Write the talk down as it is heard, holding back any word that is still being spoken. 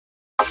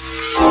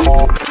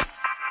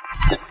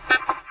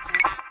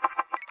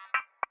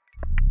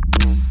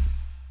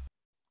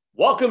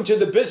Welcome to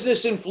the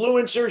Business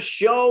Influencer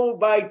Show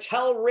by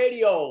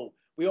TALRadio.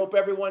 We hope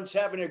everyone's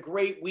having a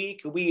great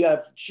week. We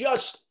have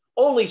just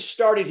only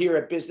started here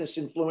at Business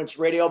Influence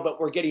Radio, but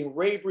we're getting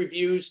rave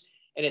reviews,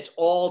 and it's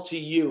all to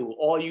you,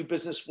 all you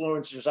business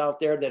influencers out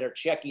there that are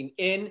checking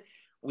in.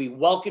 We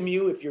welcome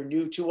you if you're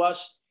new to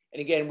us. And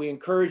again, we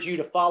encourage you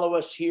to follow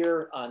us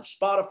here on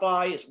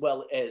Spotify as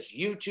well as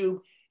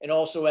YouTube and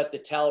also at the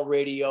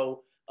TALRadio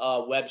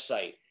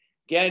website.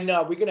 Again,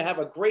 we're going to have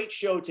a great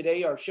show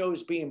today. Our show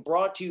is being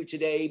brought to you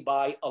today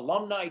by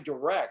Alumni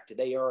Direct.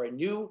 They are a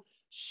new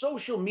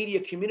social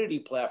media community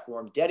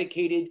platform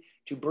dedicated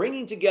to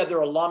bringing together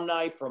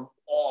alumni from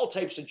all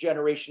types of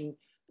generation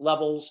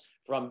levels,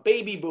 from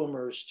baby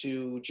boomers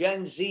to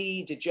Gen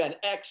Z to Gen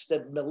X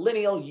to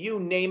millennial, you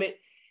name it.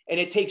 And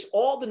it takes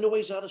all the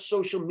noise out of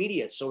social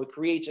media. So it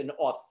creates an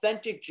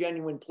authentic,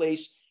 genuine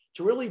place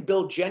to really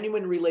build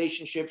genuine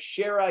relationships,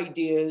 share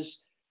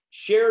ideas,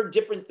 share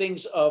different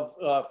things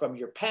from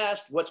your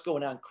past, what's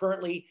going on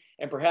currently,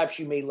 and perhaps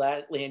you may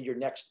land your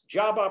next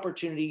job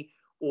opportunity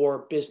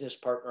or business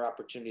partner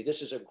opportunity.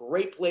 This is a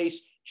great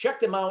place. Check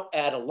them out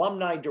at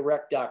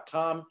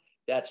alumnidirect.com.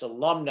 That's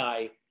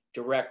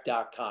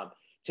alumnidirect.com.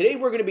 Today,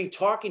 we're going to be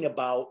talking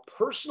about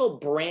personal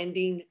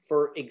branding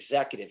for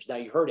executives. Now,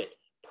 you heard it,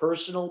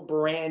 personal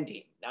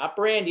branding, not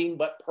branding,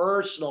 but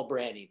personal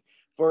branding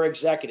for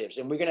executives.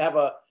 And we're going to have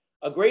a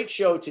great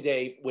show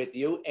today with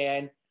you.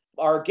 And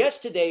our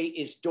guest today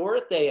is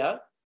Dorothea,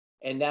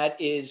 and that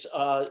is,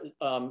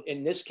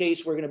 in this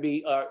case, we're going to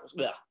be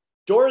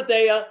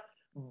Dorothéa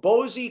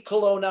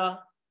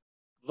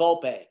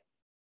Bozicolona-Volpe.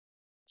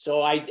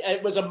 So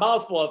it was a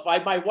mouthful.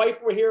 If my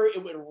wife were here,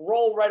 it would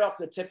roll right off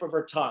the tip of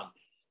her tongue.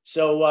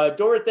 So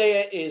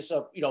Dorothea is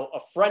a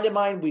friend of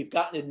mine. We've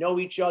gotten to know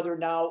each other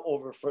now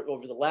over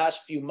the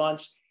last few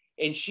months,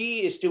 and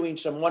she is doing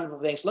some wonderful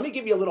things. Let me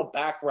give you a little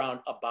background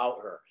about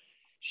her.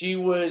 She's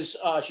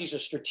a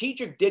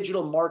strategic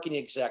digital marketing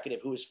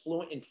executive who is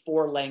fluent in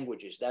 4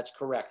 languages. That's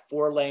correct,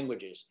 4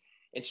 languages,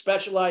 and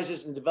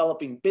specializes in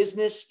developing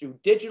business through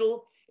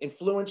digital,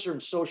 influencer,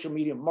 and social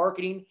media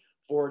marketing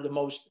for the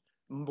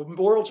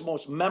world's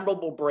most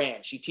memorable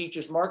brands. She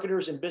teaches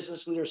marketers and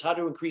business leaders how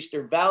to increase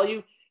their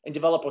value and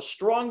develop a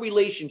strong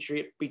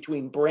relationship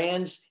between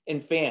brands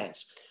and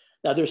fans.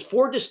 Now, there's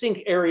 4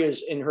 distinct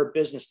areas in her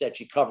business that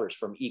she covers,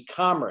 from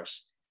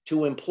e-commerce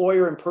to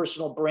employer and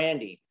personal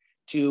branding,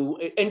 to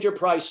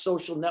enterprise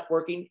social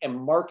networking and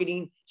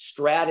marketing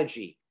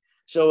strategy.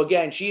 So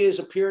again, she has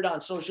appeared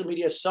on social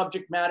media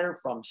subject matter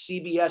from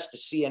CBS to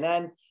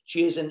CNN.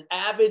 She is an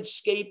avid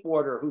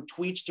skateboarder who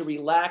tweets to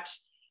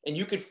relax, and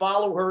you could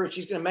follow her.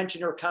 She's going to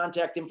mention her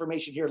contact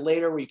information here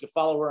later, where you can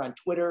follow her on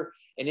Twitter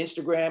and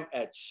Instagram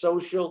at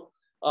Social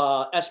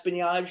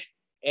Espionage.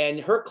 And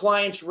her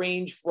clients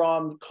range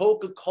from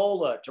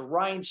Coca-Cola to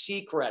Ryan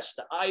Seacrest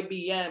to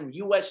IBM,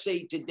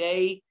 USA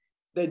Today.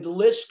 The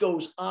list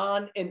goes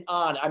on and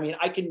on. I mean,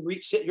 I can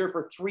sit here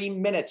for 3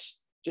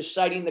 minutes just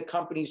citing the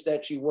companies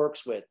that she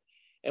works with.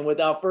 And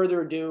without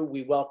further ado,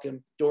 we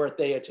welcome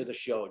Dorothea to the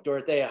show.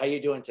 Dorothea, how are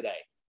you doing today?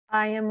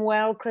 I am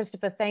well,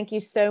 Christopher. Thank you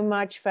so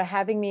much for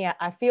having me.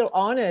 I feel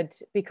honored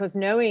because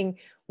knowing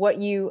what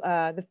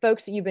the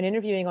folks that you've been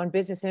interviewing on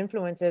Business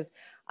Influencers,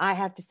 I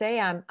have to say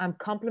I'm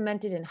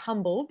complimented and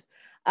humbled.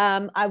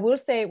 I will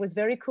say it was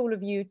very cool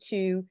of you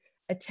to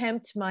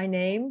attempt my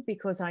name,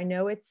 because I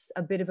know it's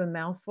a bit of a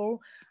mouthful.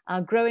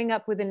 Growing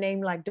up with a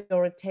name like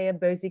Dorothéa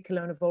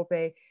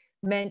Bozicolona-Volpe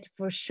meant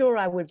for sure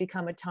I would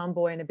become a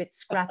tomboy and a bit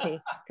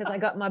scrappy, because I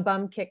got my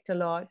bum kicked a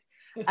lot.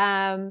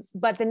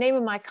 But the name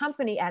of my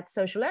company, at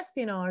Social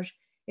Espionage,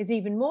 is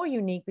even more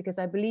unique, because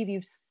I believe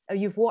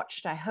you've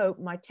watched, I hope,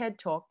 my TED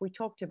Talk. We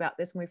talked about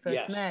this when we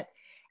first met.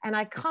 And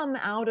I come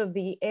out of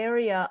the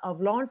area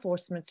of law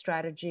enforcement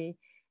strategy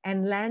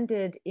and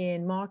landed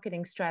in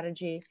marketing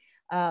strategy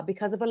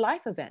because of a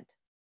life event.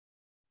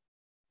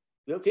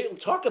 Okay, we'll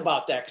talk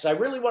about that, because I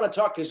really want to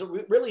talk, because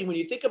really, when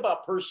you think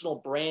about personal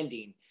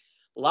branding,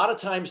 a lot of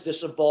times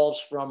this evolves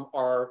from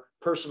our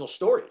personal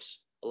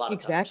stories. A lot of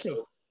times.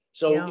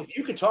 So yeah. If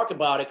you could talk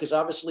about it, because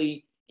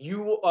obviously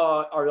you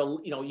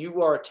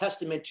are a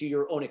testament to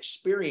your own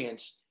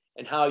experience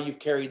and how you've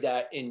carried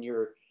that in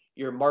your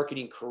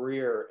marketing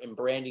career and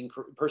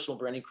personal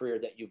branding career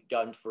that you've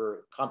done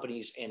for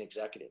companies and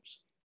executives.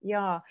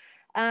 Yeah.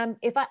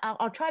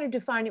 I'll try to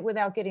define it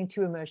without getting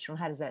too emotional.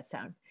 How does that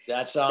sound?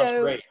 That sounds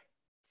great.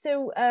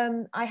 So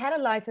I had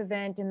a life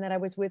event in that I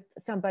was with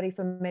somebody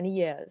for many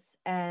years.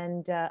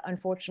 And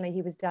unfortunately,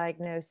 he was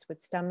diagnosed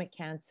with stomach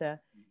cancer.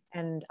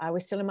 And I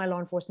was still in my law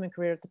enforcement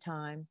career at the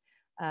time.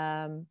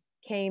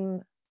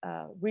 Came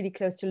really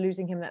close to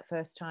losing him that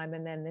first time.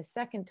 And then the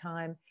second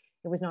time,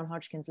 it was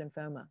non-Hodgkin's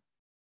lymphoma.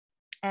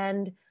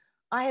 And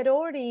I had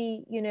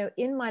already,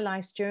 in my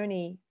life's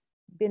journey,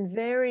 been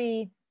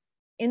very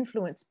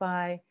influenced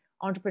by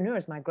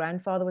entrepreneurs. My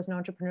grandfather was an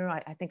entrepreneur.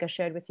 I think I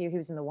shared with you, he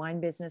was in the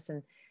wine business,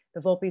 and the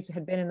Volpes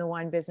had been in the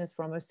wine business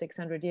for almost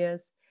 600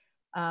 years.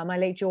 My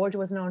late George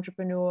was an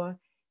entrepreneur.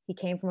 He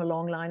came from a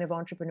long line of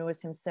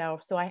entrepreneurs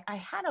himself. So I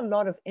had a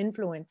lot of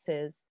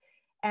influences.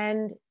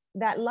 And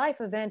that life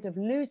event of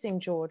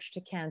losing George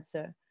to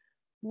cancer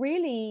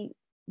really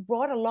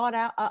brought a lot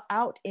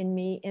out in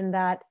me, in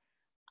that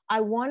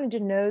I wanted to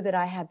know that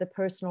I had the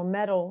personal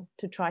mettle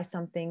to try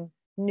something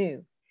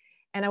new.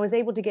 And I was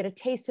able to get a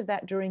taste of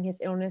that during his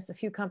illness. A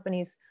few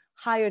companies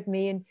hired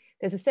me. And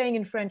there's a saying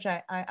in French,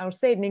 I'll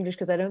say it in English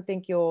because I don't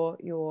think your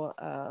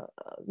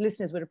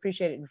listeners would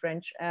appreciate it in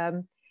French.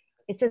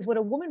 It says, what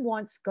a woman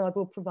wants, God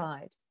will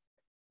provide.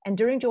 And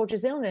during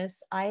George's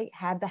illness, I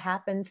had the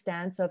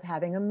happenstance of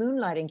having a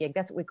moonlighting gig.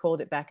 That's what we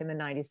called it back in the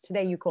 90s.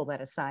 Today, you call that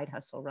a side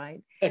hustle,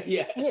 right?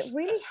 Yes. And it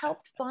really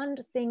helped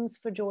fund things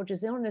for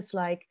George's illness,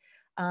 like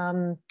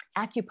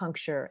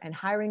acupuncture and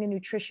hiring a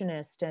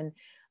nutritionist and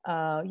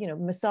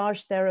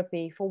massage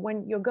therapy for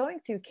when you're going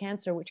through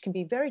cancer, which can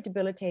be very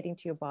debilitating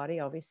to your body,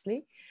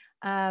 obviously.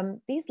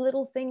 These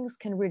little things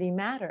can really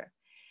matter.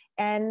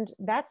 And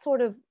that's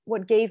sort of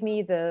what gave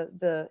me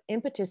the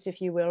impetus,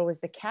 if you will, was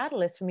the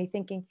catalyst for me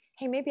thinking,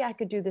 hey, maybe I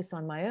could do this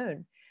on my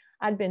own.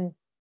 I'd been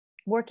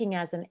working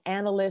as an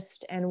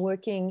analyst and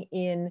working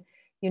in,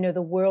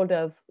 the world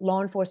of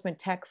law enforcement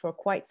tech for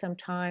quite some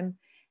time,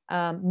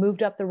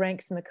 moved up the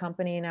ranks in the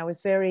company, and I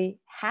was very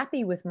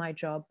happy with my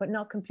job, but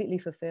not completely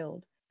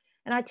fulfilled.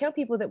 And I tell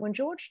people that when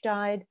George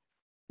died,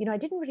 I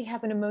didn't really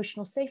have an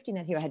emotional safety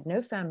net here. I had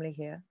no family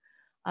here.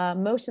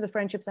 Most of the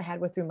friendships I had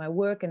were through my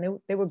work, and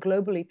they were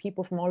globally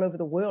people from all over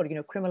the world,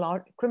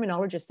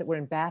 criminologists that were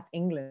in Bath,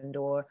 England,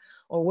 or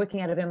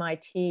working out of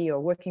MIT, or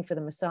working for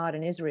the Mossad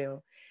in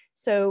Israel.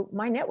 So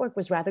my network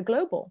was rather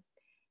global.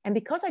 And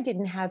because I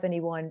didn't have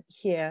anyone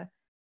here,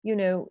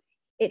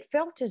 it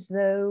felt as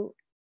though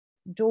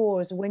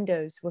doors,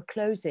 windows were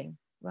closing,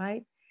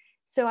 right?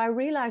 So I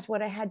realized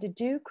what I had to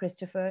do,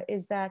 Christopher,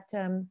 is that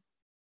I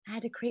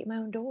had to create my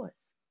own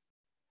doors.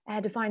 I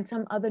had to find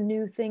some other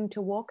new thing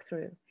to walk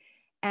through.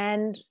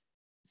 And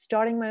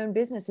starting my own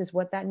business is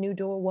what that new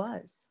door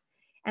was.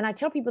 And I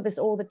tell people this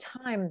all the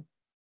time,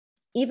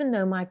 even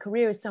though my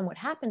career is somewhat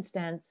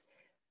happenstance,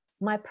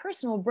 my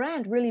personal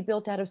brand really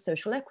built out of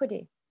social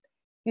equity.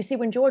 You see,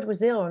 when George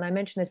was ill, and I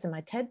mentioned this in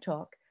my TED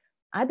Talk,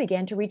 I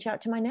began to reach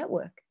out to my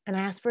network and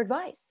I asked for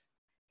advice.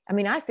 I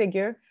mean, I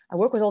figure I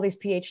work with all these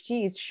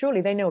PhDs. Surely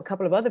they know a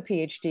couple of other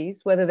PhDs,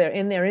 whether they're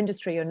in their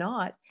industry or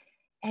not.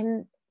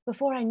 And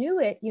before I knew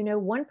it,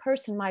 one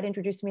person might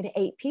introduce me to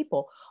 8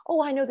 people.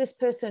 Oh, I know this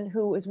person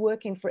who was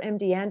working for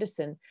MD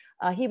Anderson.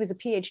 He was a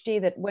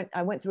PhD that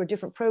I went through a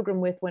different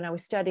program with when I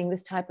was studying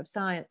this type of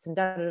science, and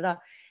da, da, da, da.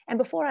 And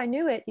before I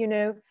knew it,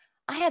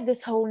 I had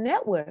this whole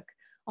network,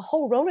 a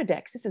whole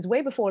Rolodex. This is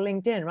way before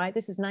LinkedIn, right?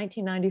 This is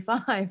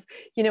 1995,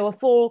 a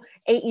full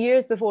 8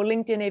 years before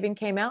LinkedIn even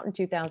came out in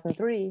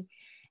 2003.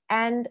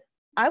 And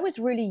I was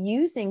really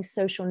using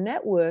social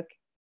network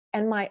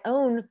and my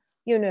own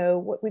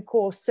what we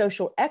call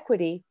social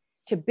equity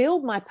to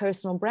build my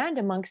personal brand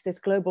amongst this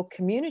global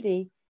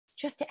community,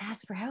 just to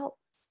ask for help.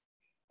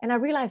 And I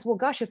realized, well,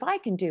 gosh, if I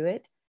can do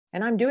it,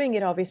 and I'm doing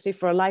it obviously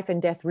for a life and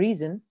death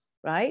reason,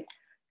 right?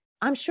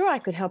 I'm sure I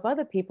could help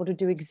other people to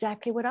do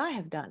exactly what I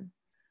have done.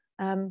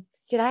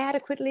 Did I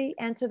adequately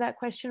answer that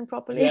question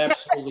properly? You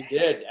absolutely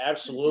did.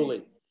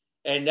 Absolutely.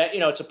 And that,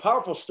 it's a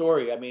powerful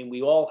story. I mean,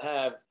 we all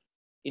have,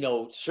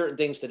 certain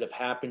things that have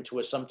happened to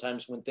us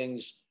sometimes when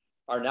things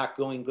are not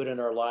going good in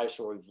our lives,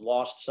 or we've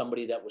lost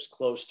somebody that was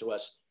close to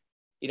us.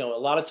 A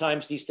lot of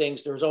times these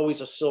things, there's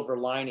always a silver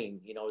lining,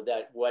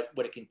 that what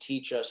it can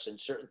teach us, and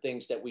certain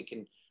things that we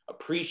can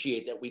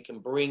appreciate, that we can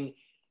bring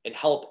and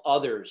help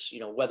others,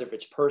 whether if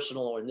it's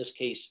personal or in this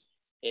case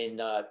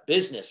in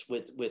business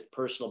with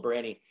personal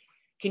branding.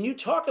 Can you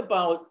talk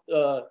about,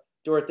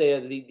 Dorothea,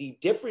 the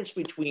difference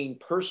between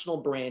personal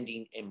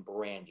branding and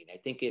branding? I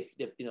think if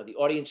the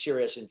audience here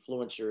as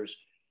influencers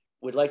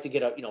would like to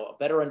get a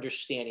better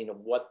understanding of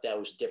what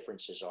those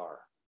differences are.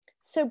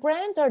 So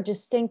brands are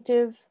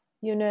distinctive,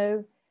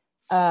 they're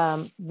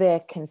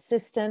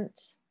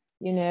consistent,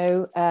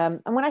 and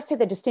when I say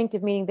they're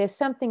distinctive, meaning there's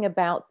something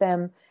about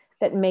them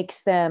that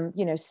makes them,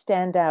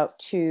 stand out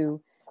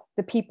to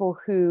the people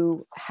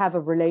who have a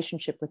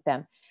relationship with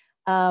them.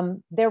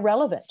 They're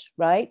relevant,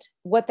 right?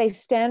 What they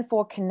stand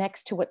for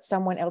connects to what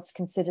someone else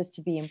considers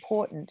to be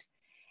important.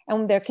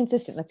 And they're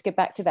consistent. Let's get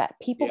back to that.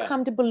 People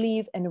come to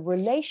believe in a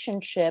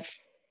relationship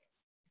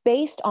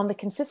based on the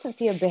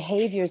consistency of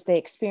behaviors they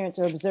experience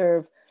or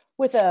observe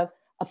with a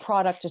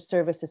product or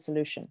service or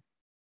solution.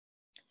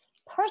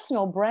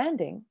 Personal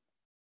branding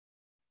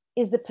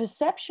is the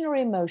perception or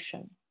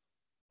emotion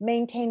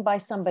maintained by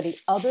somebody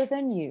other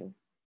than you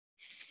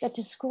that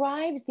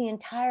describes the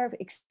entire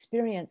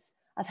experience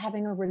of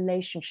having a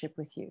relationship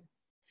with you.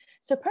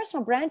 So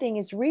personal branding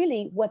is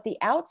really what the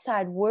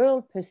outside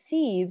world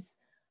perceives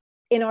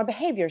in our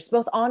behaviors,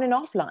 both on and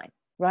offline,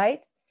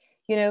 right?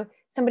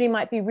 Somebody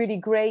might be really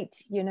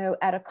great,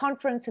 at a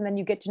conference, and then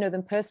you get to know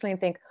them personally and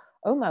think,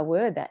 oh my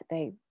word,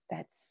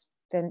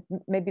 then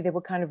maybe they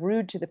were kind of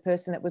rude to the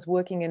person that was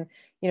working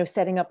and,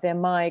 setting up their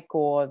mic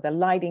or the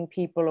lighting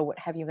people or what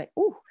have you. Like,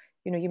 oh,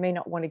 you may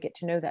not want to get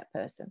to know that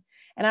person.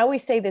 And I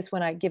always say this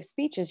when I give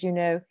speeches,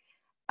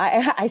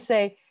 I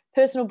say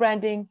personal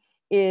branding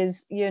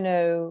is,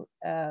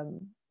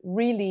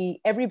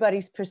 really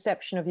everybody's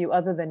perception of you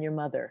other than your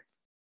mother,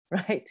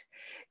 right?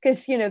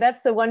 Because,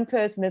 that's the one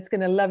person that's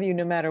going to love you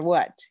no matter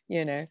what,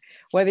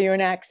 whether you're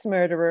an axe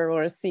murderer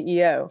or a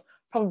CEO.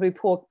 Probably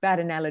poor, bad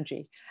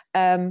analogy.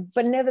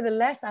 But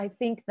nevertheless, I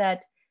think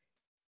that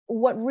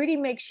what really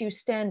makes you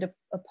stand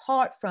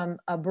apart from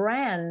a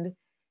brand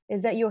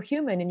is that you're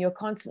human and you're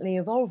constantly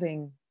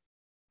evolving.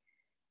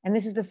 And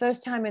this is the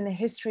first time in the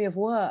history of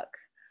work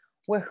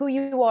where who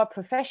you are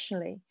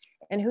professionally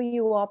and who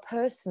you are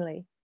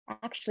personally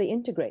actually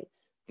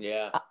integrates.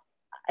 Yeah.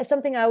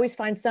 Something I always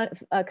find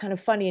kind of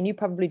funny, and you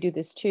probably do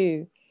this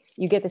too.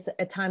 You get this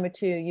a time or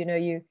two,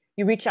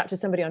 you reach out to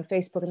somebody on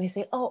Facebook and they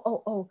say,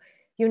 oh,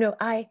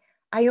 I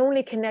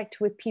only connect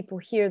with people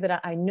here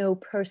that I know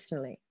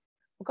personally.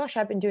 Well, gosh,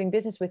 I've been doing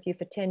business with you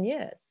for 10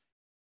 years.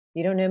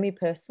 You don't know me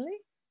personally,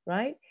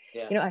 right?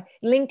 Yeah.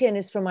 LinkedIn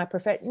is for my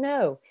profession.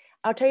 No,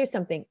 I'll tell you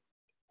something.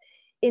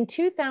 In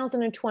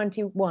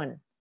 2021,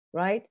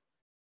 right?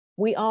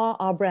 We are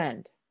our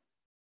brand.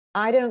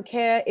 I don't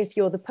care if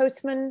you're the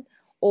postman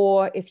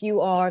or if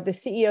you are the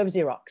CEO of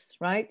Xerox,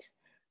 right?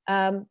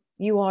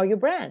 You are your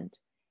brand.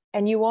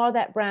 And you are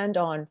that brand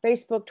on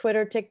Facebook,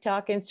 Twitter,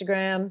 TikTok,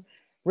 Instagram,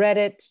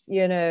 Reddit,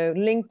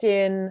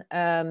 LinkedIn,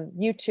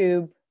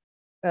 YouTube,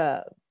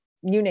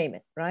 you name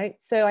it, right?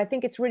 So I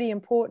think it's really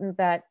important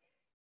that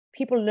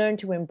people learn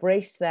to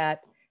embrace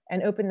that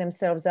and open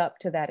themselves up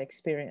to that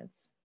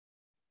experience.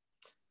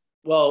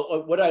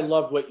 Well, what I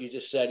love what you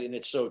just said, and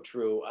it's so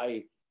true.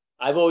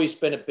 I've always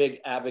been a big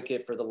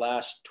advocate for the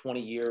last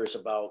 20 years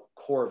about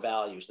core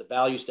values, the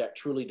values that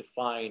truly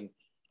define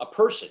a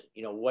person,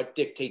 what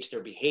dictates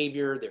their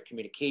behavior, their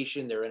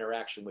communication, their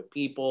interaction with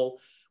people,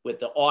 with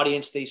the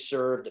audience they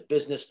serve, the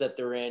business that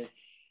they're in.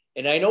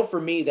 And I know for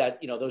me that,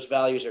 those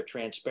values are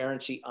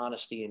transparency,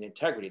 honesty, and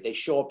integrity. They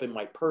show up in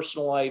my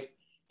personal life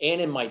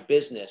and in my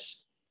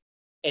business.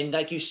 And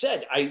like you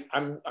said,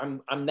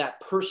 I'm that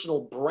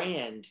personal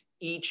brand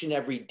each and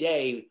every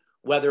day,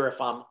 whether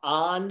if I'm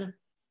on,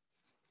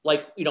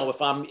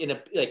 if I'm in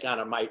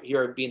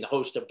here being the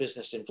host of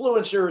Business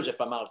Influencers,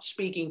 if I'm out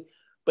speaking,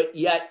 but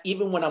yet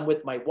even when I'm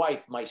with my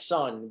wife, my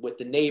son, with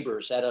the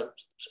neighbors at a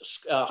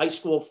high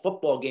school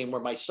football game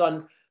where my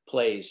son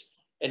plays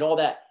and all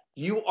that,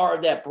 you are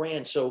that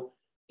brand. So,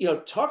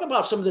 talk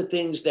about some of the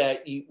things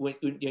that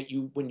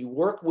when you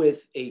work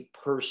with a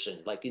person,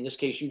 like in this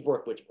case, you've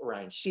worked with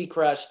Ryan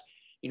Seacrest,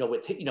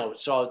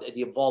 saw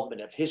the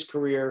involvement of his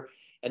career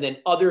and then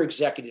other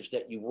executives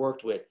that you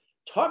worked with.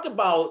 Talk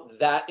about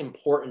that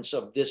importance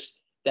of this,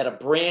 that a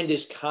brand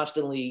is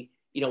constantly,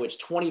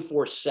 it's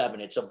 24/7,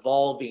 it's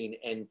evolving,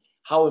 and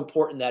how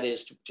important that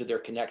is to their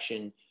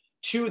connection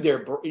to their,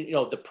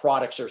 the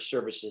products or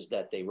services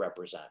that they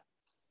represent.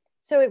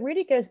 So it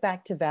really goes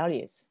back to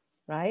values,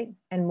 right?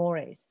 And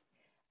mores.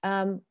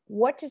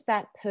 What does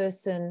that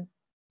person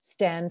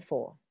stand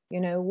for?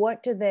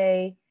 What do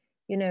they,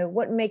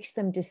 what makes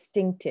them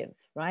distinctive,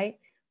 right?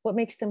 What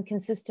makes them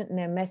consistent in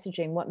their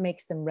messaging? What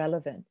makes them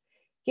relevant?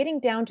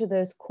 Getting down to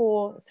those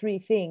core three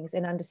things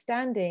and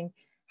understanding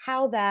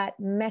how that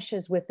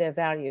meshes with their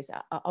values.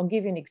 I'll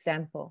give you an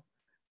example.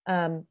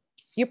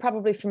 You're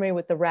probably familiar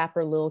with the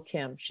rapper Lil'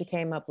 Kim. She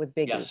came up with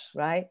Biggie, yes,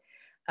 right?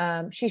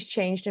 She's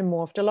changed and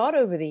morphed a lot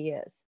over the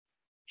years.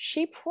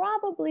 She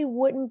probably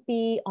wouldn't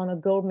be on a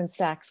Goldman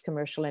Sachs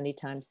commercial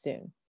anytime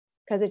soon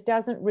because it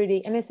doesn't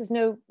really, and this is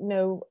no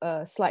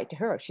slight to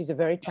her. She's a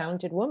very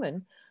talented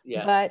woman,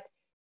 yeah, but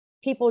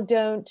people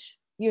don't,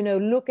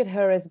 look at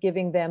her as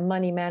giving them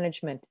money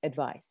management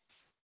advice.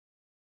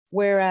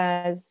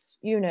 Whereas,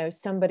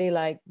 somebody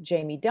like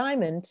Jamie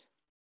Dimon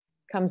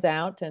comes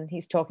out and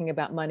he's talking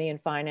about money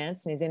and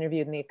finance and he's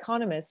interviewed in The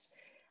Economist.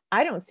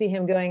 I don't see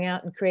him going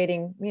out and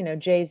creating,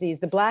 Jay-Z's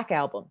The Black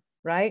Album,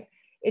 right?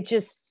 It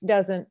just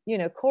doesn't,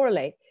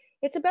 correlate.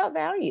 It's about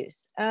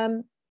values.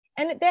 And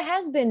there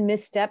has been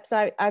missteps.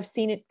 I've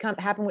seen it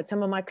happen with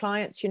some of my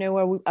clients,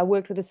 where I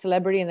worked with a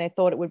celebrity and they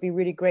thought it would be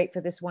really great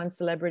for this one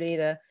celebrity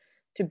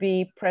to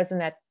be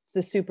present at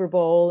the Super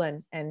Bowl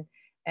and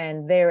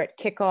there at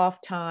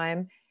kickoff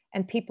time.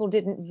 And people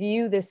didn't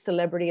view this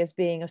celebrity as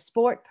being a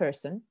sport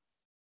person.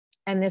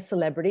 And this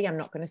celebrity, I'm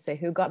not going to say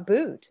who, got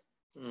booed,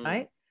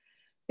 right?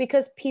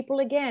 Because people,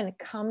 again,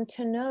 come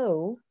to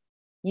know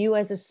you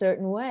as a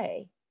certain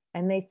way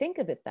and they think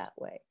of it that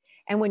way.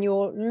 And when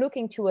you're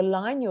looking to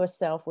align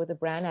yourself with a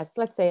brand as,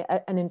 let's say,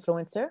 an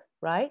influencer,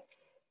 right?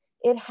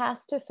 It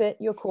has to fit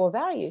your core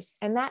values.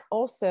 And that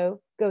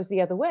also goes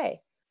the other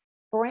way.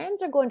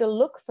 Brands are going to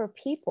look for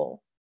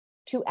people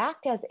to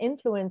act as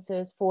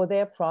influencers for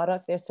their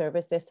product, their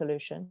service, their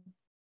solution,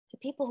 to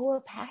people who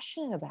are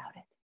passionate about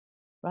it,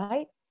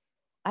 right?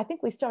 I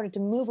think we started to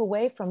move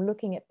away from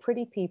looking at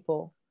pretty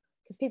people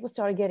because people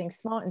started getting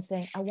smart and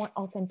saying, I want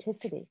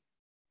authenticity.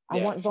 I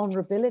want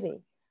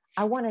vulnerability.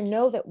 I want to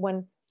know that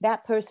when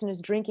that person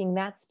is drinking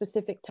that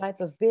specific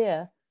type of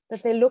beer,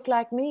 that they look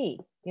like me,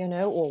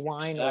 or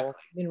wine, exactly, or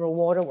mineral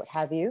water, what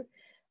have you.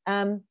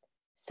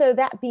 So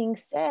that being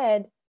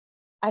said,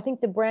 I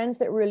think the brands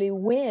that really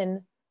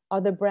win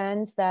are the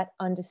brands that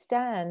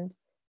understand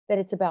that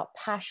it's about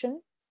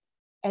passion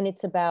and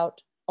it's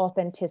about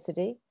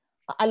authenticity.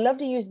 I love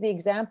to use the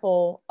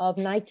example of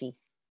Nike.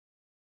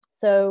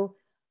 So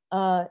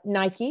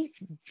Nike,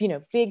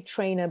 big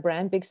trainer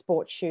brand, big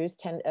sports shoes,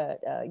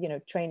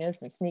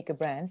 trainers and sneaker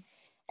brand.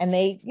 And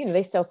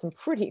they sell some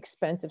pretty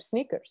expensive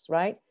sneakers,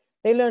 right?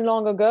 They learned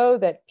long ago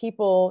that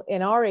people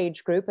in our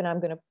age group, and I'm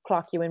going to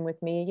clock you in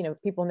with me,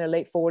 people in their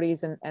late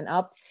 40s and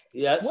up,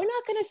 Yes. we're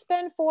not going to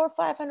spend $400 or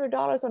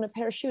 $500 on a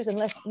pair of shoes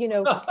unless, we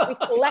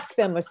collect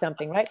them or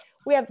something, right?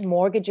 We have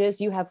mortgages,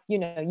 you have,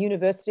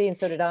 university, and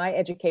so did I,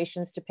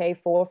 educations to pay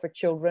for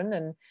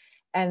children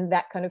and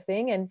that kind of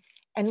thing.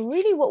 And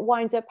really what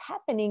winds up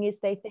happening is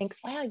they think,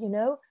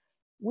 wow,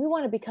 we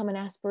want to become an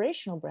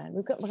aspirational brand.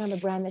 We've got to become a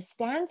brand that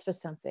stands for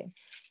something.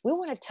 We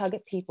want to tug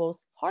at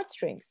people's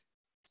heartstrings.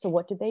 So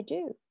what did they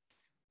do?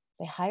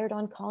 They hired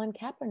on Colin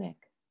Kaepernick,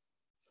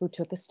 who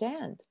took a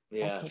stand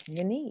by taking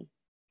a knee.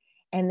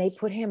 And they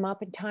put him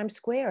up in Times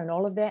Square in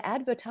all of their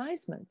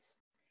advertisements.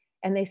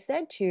 And they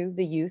said to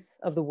the youth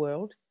of the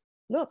world,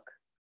 look,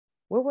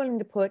 we're willing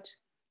to put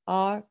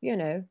our,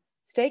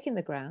 stake in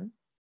the ground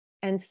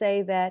and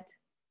say that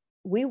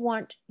we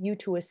want you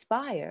to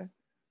aspire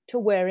to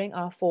wearing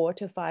our $400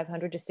 to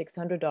 $500 to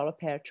 $600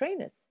 pair of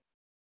trainers.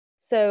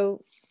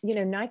 So,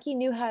 Nike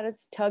knew how to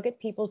tug at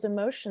people's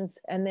emotions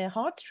and their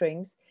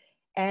heartstrings,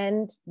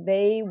 and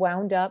they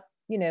wound up,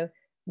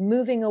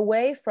 moving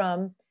away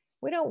from,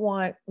 we don't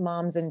want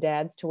moms and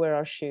dads to wear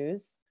our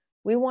shoes.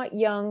 We want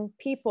young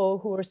people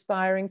who are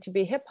aspiring to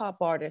be hip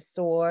hop artists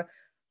or,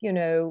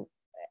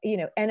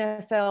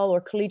 NFL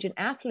or collegiate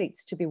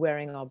athletes to be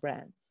wearing our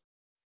brands.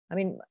 I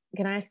mean,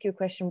 can I ask you a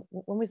question?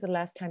 When was the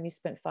last time you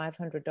spent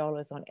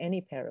 $500 on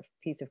any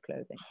piece of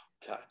clothing?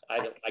 God,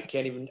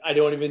 I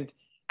don't even,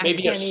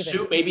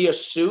 maybe a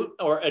suit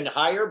and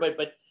higher,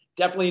 but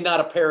definitely not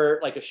a pair,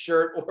 like a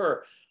shirt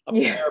or a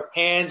pair of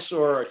pants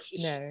or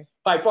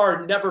by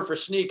far never for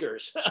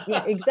sneakers.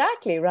 Yeah,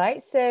 exactly.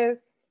 Right. So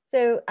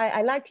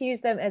I like to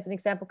use them as an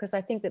example because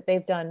I think that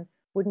they've done,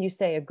 wouldn't you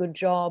say, a good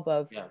job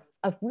of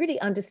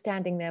really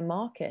understanding their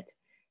market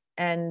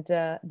and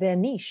their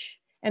niche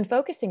and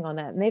focusing on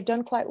that. And they've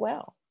done quite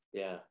well.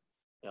 Yeah.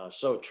 No,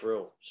 so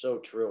true. So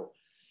true.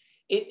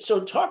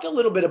 So talk a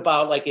little bit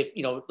about like, if,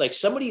 like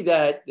somebody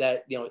that,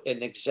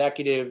 an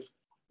executive,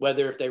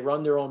 whether if they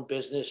run their own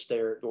business,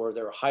 they're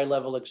a high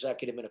level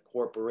executive in a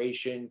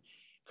corporation,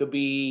 could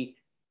be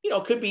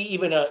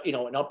even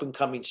an up and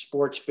coming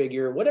sports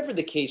figure, whatever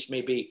the case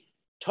may be.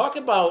 Talk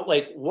about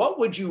like, what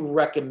would you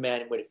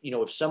recommend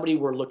if somebody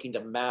were looking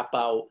to map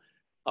out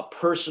a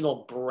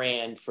personal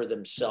brand for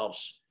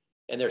themselves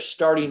and they're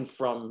starting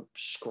from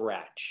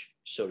scratch,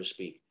 so to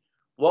speak?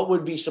 What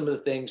would be some of the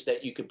things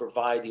that you could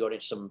provide the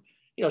audience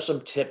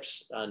some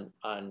tips on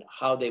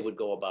how they would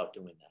go about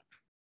doing that?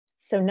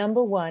 So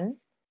number one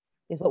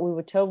is what we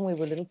were told when we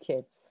were little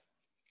kids.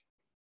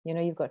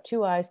 You've got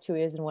 2 eyes, 2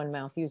 ears, and 1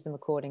 mouth. Use them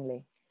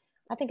accordingly.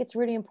 I think it's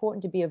really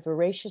important to be a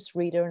voracious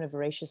reader and a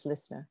voracious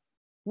listener.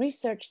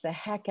 Research the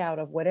heck out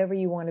of whatever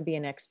you want to be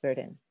an expert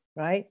in,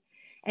 right?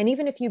 And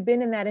even if you've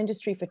been in that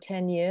industry for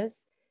 10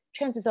 years,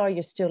 chances are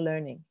you're still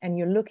learning and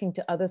you're looking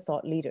to other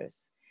thought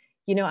leaders.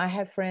 I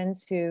have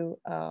friends who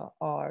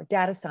are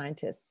data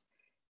scientists,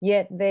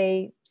 yet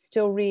they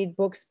still read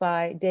books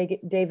by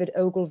David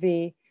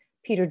Ogilvy,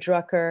 Peter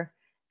Drucker,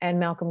 and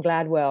Malcolm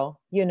Gladwell,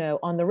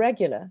 on the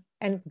regular,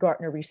 and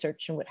Gartner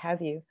research and what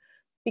have you,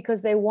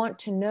 because they want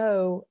to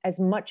know as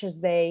much as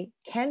they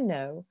can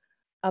know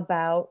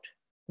about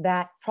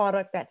that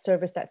product, that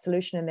service, that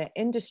solution in their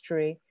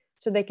industry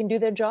so they can do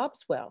their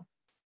jobs well.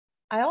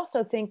 I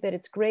also think that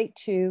it's great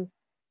to,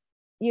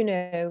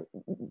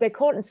 they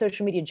call it in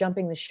social media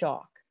jumping the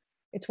shark.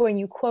 It's when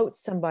you quote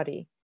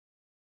somebody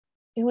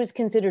who is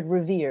considered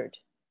revered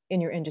in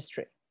your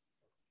industry.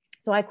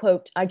 So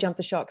I jump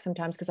the shark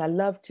sometimes because I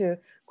love to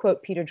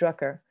quote Peter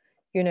Drucker,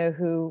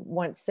 who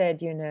once said,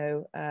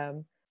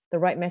 the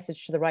right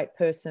message to the right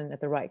person at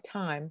the right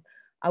time.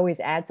 I always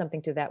add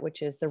something to that,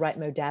 which is the right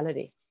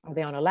modality. Are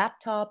they on a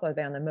laptop? Are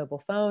they on the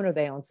mobile phone? Are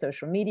they on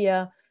social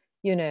media?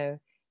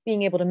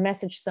 Being able to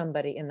message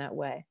somebody in that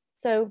way.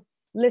 So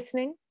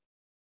listening,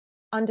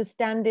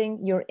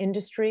 understanding your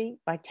industry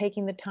by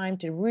taking the time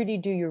to really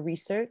do your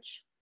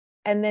research.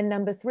 And then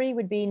number 3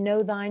 would be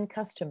know thine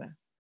customer.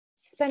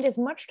 Spend as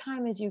much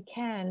time as you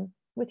can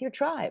with your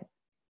tribe.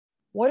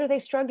 What are they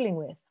struggling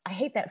with? I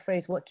hate that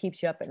phrase, what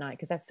keeps you up at night,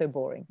 because that's so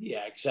boring.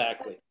 Yeah,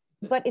 exactly.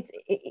 But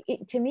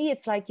to me,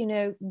 it's like,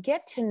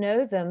 get to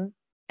know them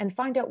and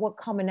find out what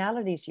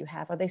commonalities you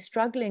have. Are they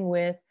struggling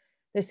with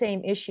the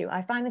same issue?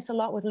 I find this a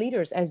lot with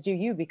leaders, as do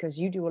you, because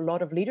you do a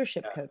lot of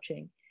leadership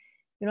coaching.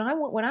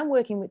 When I'm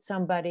working with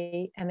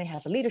somebody and they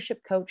have a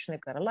leadership coach and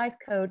they've got a life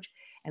coach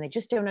and they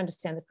just don't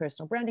understand the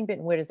personal branding bit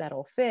and where does that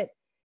all fit?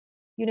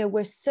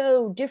 We're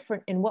so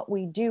different in what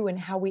we do and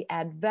how we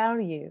add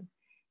value.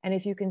 And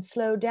if you can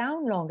slow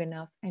down long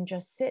enough and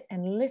just sit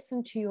and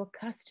listen to your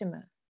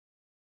customer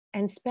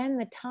and spend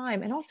the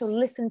time and also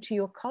listen to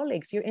your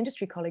colleagues, your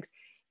industry colleagues,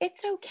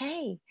 it's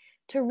okay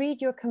to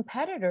read your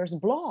competitors'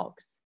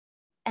 blogs.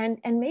 and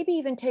maybe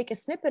even take a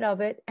snippet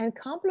of it and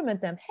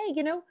compliment them. Hey,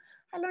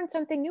 I learned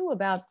something new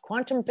about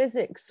quantum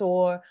physics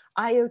or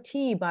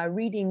IoT by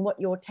reading what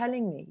you're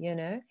telling me.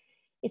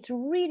 It's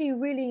really,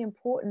 really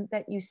important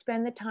that you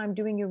spend the time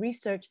doing your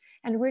research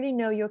and really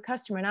know your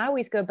customer. And I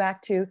always go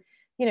back to,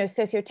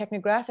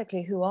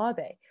 sociotechnographically, who are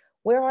they?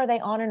 Where are they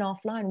on and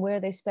offline? Where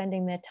are they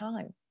spending their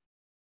time?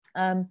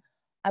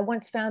 I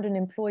once found an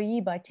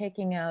employee by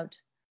taking out,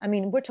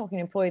 we're talking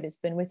an employee that's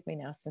been with me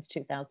now since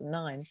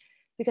 2009,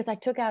 because I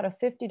took out a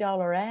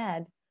 $50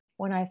 ad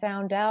when I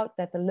found out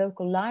that the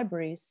local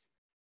libraries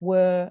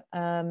were,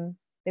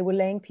 they were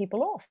laying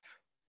people off.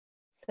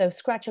 So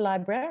scratch a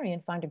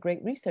librarian, find a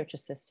great research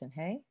assistant,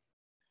 hey?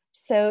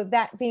 So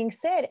that being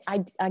said,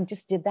 I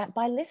just did that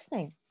by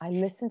listening. I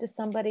listened to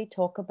somebody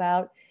talk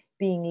about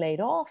being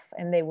laid off,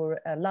 and they were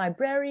a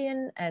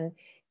librarian, and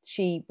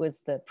she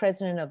was the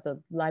president of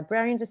the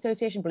Librarians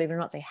Association. Believe it or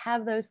not, they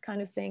have those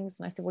kind of things.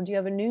 And I said, well, do you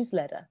have a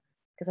newsletter?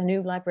 Because I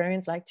knew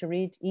librarians like to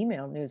read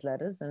email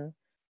newsletters, and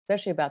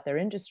especially about their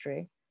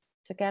industry.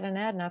 Took out an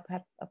ad, and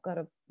I've got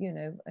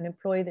an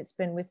employee that's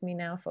been with me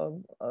now for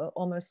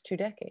almost 2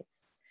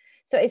 decades.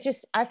 So it's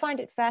just, I find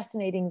it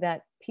fascinating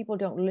that people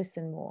don't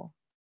listen more.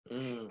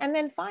 And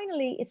then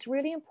finally, it's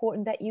really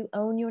important that you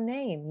own your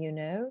name,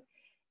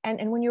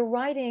 and when you're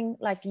writing,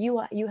 like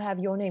you have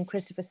your name,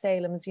 Christopher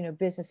Salem's,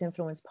 Business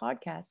Influence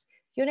Podcast,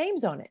 your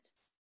name's on it,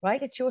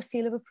 right? It's your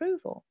seal of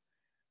approval.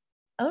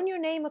 Own your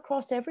name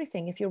across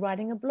everything. If you're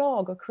writing a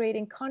blog or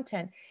creating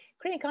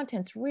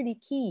content's really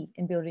key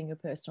in building your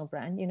personal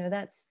brand.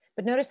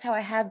 But notice how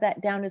I have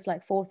that down as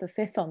like 4th or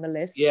 5th on the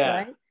list,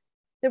 right?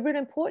 The really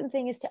important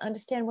thing is to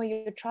understand where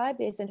your tribe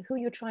is and who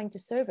you're trying to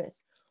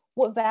service,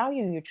 what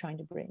value you're trying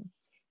to bring.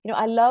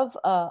 I love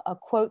a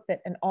quote that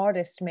an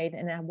artist made,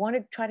 and I want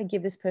to try to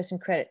give this person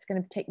credit. It's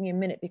going to take me a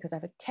minute because I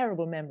have a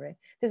terrible memory.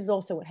 This is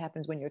also what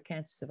happens when you're a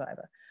cancer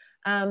survivor.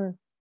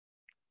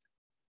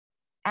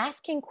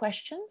 Asking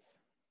questions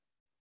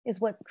is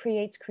what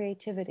creates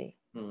creativity.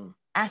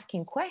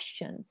 Asking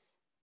questions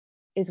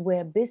is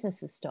where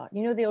businesses start.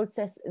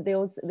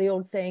 The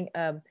old saying,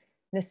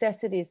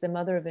 necessity is the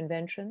mother of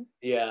invention.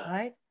 Yeah.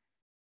 Right.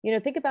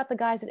 Think about the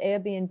guys at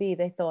Airbnb.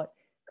 They thought,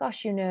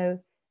 gosh,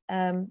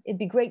 it'd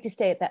be great to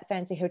stay at that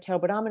fancy hotel,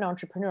 but I'm an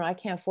entrepreneur. I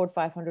can't afford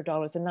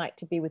 $500 a night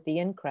to be with the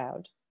in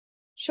crowd.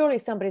 Surely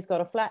somebody's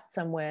got a flat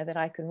somewhere that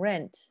I can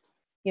rent,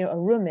 a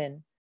room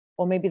in,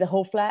 or maybe the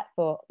whole flat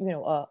for,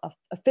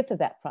 a fifth of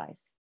that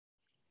price.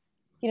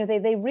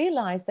 They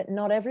realize that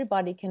not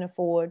everybody can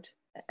afford,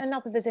 and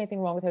not that there's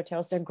anything wrong with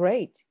hotels. They're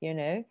great.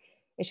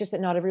 It's just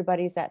that not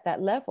everybody's at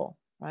that level,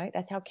 right?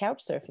 That's how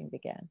couch surfing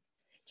began.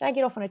 Did I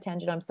get off on a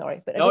tangent? I'm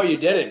sorry. But no, you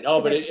didn't.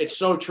 No, but it's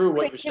so true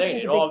what you're saying.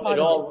 It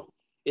all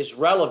is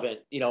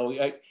relevant.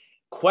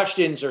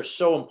 Questions are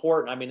so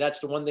important. That's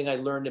the one thing I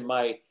learned in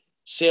my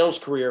sales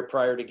career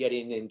prior to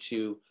getting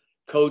into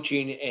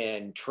coaching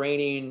and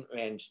training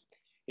and,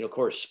 of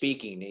course,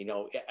 speaking,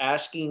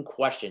 asking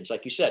questions.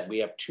 Like you said, we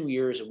have 2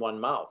 ears and 1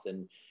 mouth,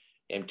 and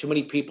too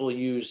many people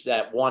use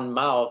that 1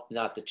 mouth,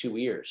 not the 2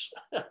 ears.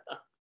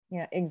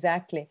 Yeah,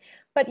 exactly.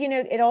 But,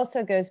 it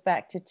also goes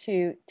back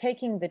to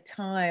taking the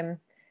time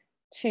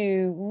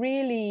to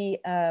really,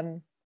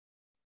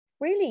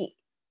 really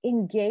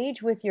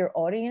engage with your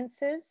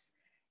audiences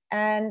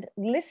and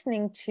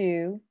listening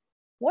to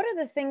what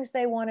are the things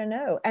they want to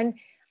know. And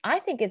I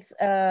think it's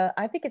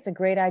a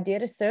great idea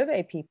to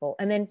survey people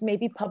and then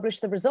maybe publish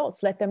the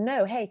results. Let them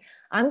know, hey,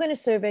 I'm going to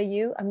survey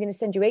you. I'm going to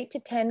send you 8 to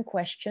 10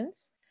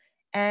 questions,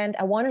 and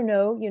I want to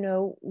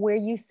know, where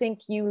you think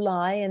you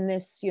lie in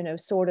this,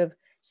 sort of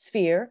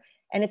sphere.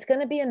 And it's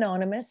going to be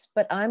anonymous,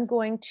 but I'm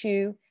going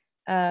to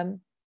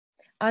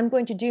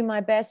do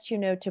my best,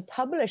 to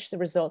publish the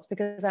results,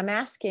 because I'm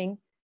asking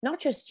not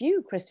just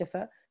you,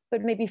 Christopher,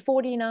 but maybe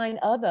 49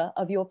 other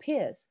of your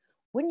peers.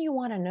 Wouldn't you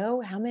want to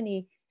know how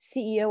many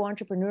CEO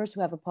entrepreneurs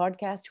who have a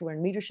podcast, who are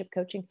in leadership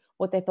coaching,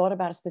 what they thought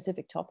about a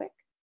specific topic?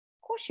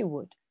 Of course you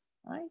would,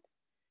 right?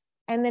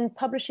 And then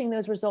publishing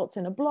those results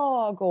in a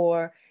blog,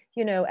 or,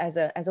 as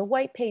a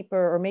white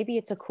paper, or maybe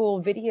it's a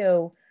cool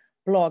video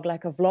blog,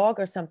 like a vlog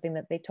or something,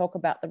 that they talk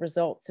about the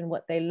results and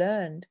what they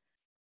learned.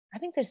 I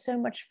think there's so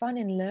much fun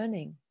in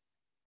learning,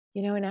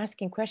 and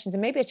asking questions.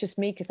 And maybe it's just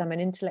me because I'm an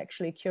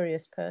intellectually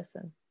curious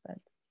person. But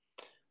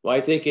well,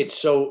 I think it's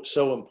so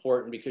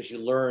important, because you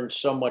learn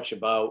so much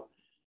about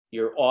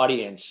your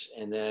audience,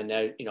 and then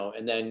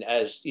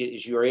as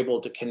you're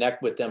able to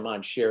connect with them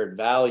on shared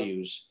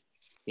values,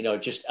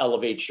 it just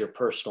elevates your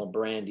personal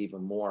brand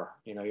even more.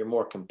 You're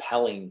more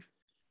compelling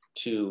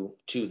to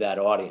that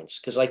audience,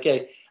 because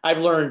I've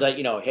learned that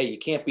hey, you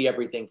can't be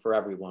everything for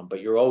everyone,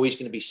 but you're always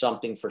going to be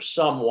something for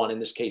someone, in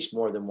this case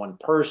more than one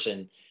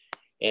person.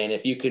 And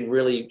if you can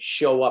really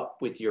show up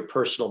with your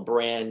personal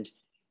brand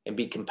and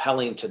be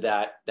compelling to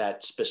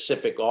that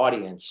specific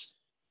audience,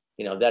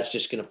 that's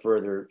just going to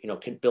further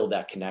can build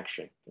that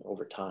connection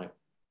over time.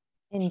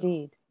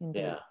 Indeed.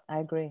 Yeah, I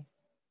agree.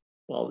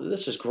 Well,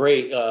 this is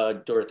great,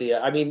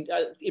 Dorothea.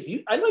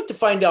 I'd like to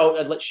find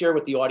out, let's share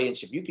with the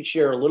audience, if you could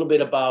share a little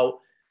bit about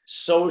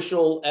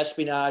social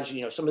espionage,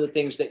 some of the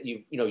things that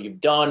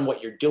you've done,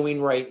 what you're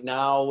doing right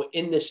now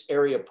in this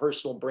area of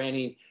personal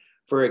branding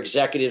for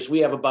executives. We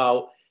have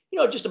about,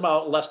 just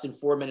about less than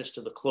 4 minutes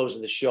to the close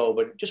of the show,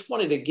 but just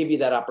wanted to give you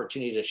that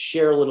opportunity to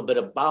share a little bit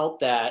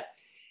about that.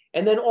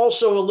 And then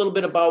also a little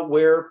bit about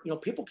where,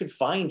 people can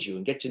find you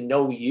and get to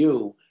know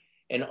you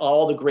and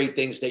all the great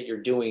things that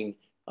you're doing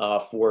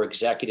for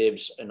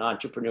executives and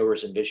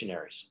entrepreneurs and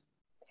visionaries.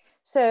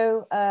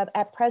 So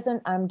at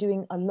present, I'm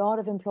doing a lot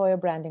of employer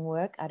branding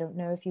work. I don't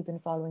know if you've been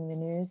following the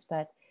news,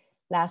 but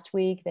last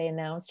week they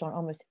announced on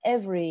almost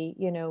every,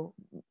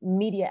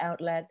 media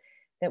outlet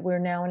that we're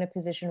now in a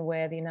position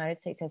where the United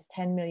States has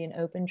 10 million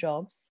open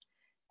jobs.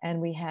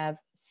 And we have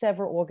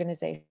several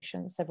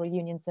organizations, several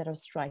unions that are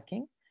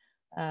striking.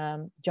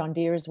 John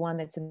Deere is one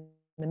that's in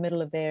the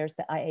middle of theirs,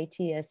 the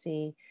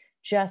IATSE,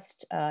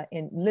 just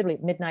in literally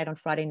midnight on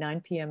Friday,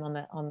 9 p.m.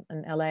 in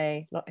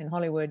LA, in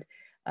Hollywood,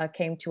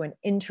 came to an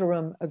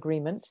interim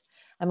agreement.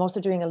 I'm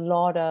also doing a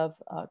lot of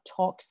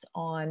talks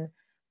on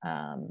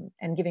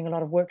and giving a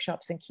lot of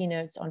workshops and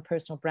keynotes on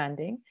personal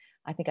branding.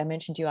 I think I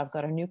mentioned to you, I've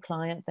got a new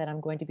client that I'm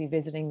going to be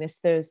visiting this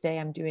Thursday.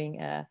 I'm doing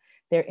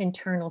their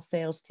internal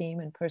sales team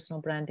and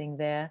personal branding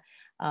there.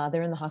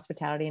 They're in the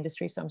hospitality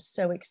industry, so I'm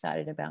so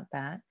excited about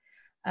that.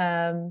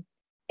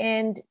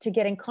 And to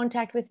get in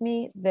contact with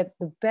me, the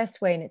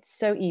best way, and it's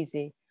so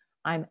easy,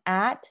 I'm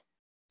at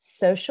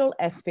Social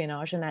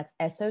Espionage, and that's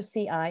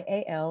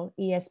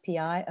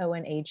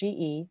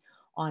SOCIALESPIONAGE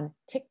on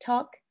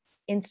TikTok,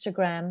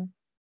 Instagram,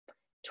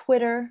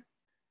 Twitter,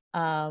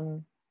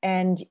 and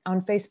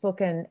on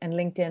Facebook and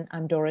LinkedIn,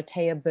 I'm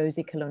Dorothéa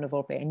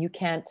Bozicolona-Volpe. And you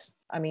can't,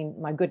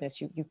 my goodness,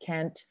 you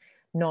can't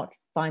not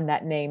find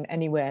that name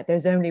anywhere.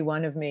 There's only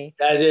one of me.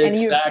 That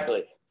is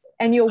exactly.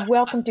 And you're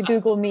welcome to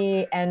Google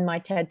me and my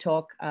TED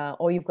Talk.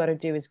 All you've got to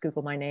do is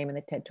Google my name and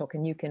the TED Talk,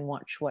 and you can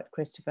watch what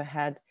Christopher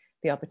had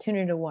the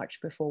opportunity to watch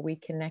before we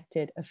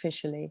connected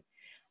officially.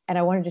 And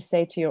I wanted to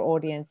say to your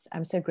audience,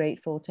 I'm so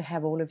grateful to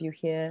have all of you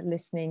here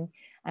listening.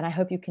 And I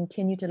hope you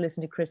continue to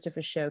listen to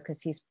Christopher's show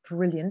because he's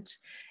brilliant.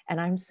 And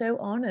I'm so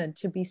honored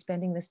to be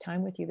spending this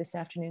time with you this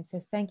afternoon.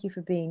 So thank you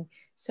for being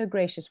so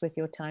gracious with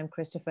your time,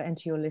 Christopher, and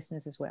to your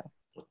listeners as well.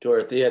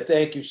 Dorothea,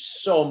 thank you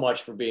so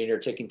much for being here,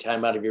 taking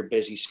time out of your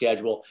busy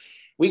schedule.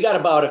 We got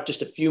about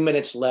just a few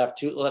minutes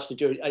left. Less to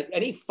do.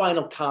 Any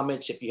final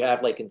comments, if you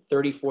have, like in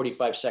 30,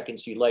 45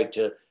 seconds, you'd like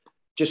to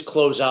just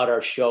close out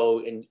our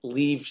show and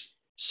leave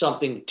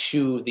something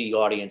to the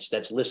audience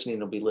that's listening,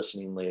 will be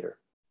listening later?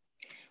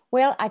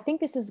 Well, I think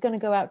this is going to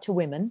go out to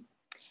women,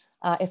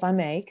 if I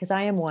may, because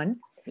I am one.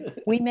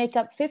 We make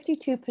up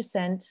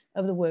 52%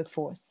 of the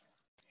workforce.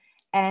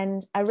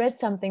 And I read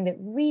something that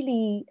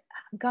really,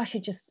 gosh,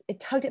 it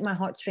tugged at my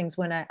heartstrings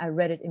when I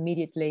read it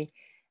immediately.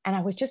 And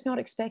I was just not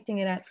expecting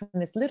it from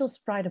this little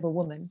sprite of a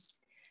woman.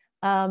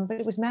 But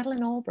it was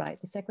Madeleine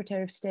Albright, the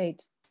Secretary of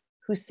State,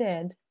 who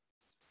said,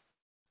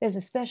 there's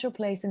a special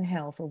place in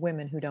hell for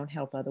women who don't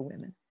help other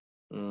women.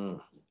 And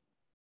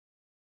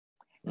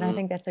I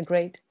think that's a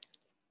great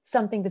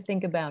something to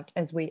think about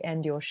as we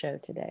end your show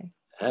today.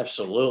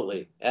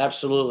 Absolutely.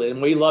 Absolutely.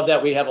 And we love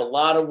that. We have a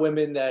lot of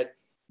women that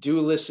do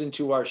listen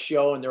to our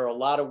show, and there are a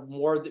lot of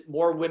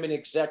more women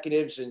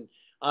executives and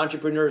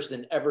entrepreneurs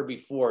than ever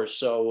before.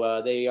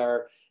 So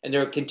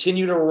they're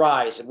continue to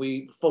rise, and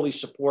we fully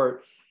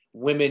support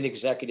women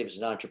executives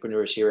and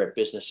entrepreneurs here at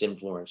Business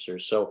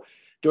Influencers. So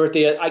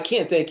Dorothea, I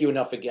can't thank you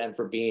enough again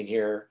for being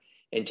here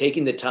and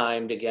taking the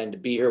time to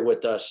be here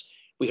with us.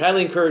 We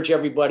highly encourage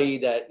everybody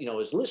that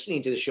is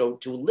listening to the show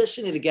to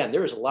listen it again.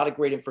 There is a lot of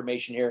great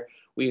information here.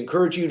 We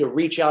encourage you to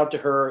reach out to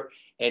her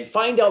and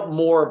find out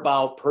more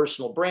about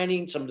personal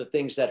branding, some of the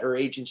things that her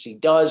agency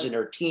does and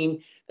her team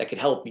that can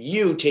help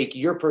you take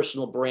your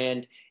personal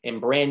brand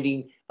and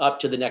branding up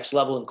to the next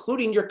level,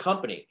 including your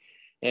company.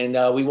 And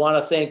we want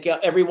to thank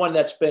everyone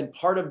that's been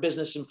part of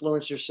Business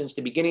Influencers since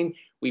the beginning.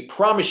 We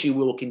promise you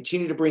we will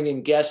continue to bring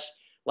in guests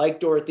like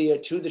Dorothea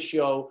to the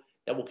show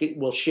that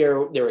will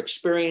share their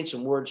experience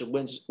and words of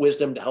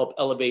wisdom to help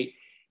elevate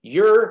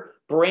your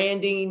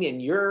branding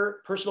and your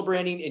personal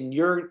branding and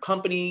your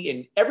company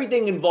and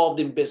everything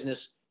involved in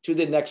business to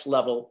the next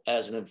level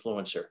as an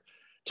influencer.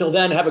 Till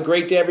then, have a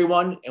great day,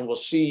 everyone, and we'll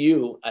see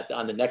you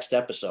on the next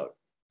episode.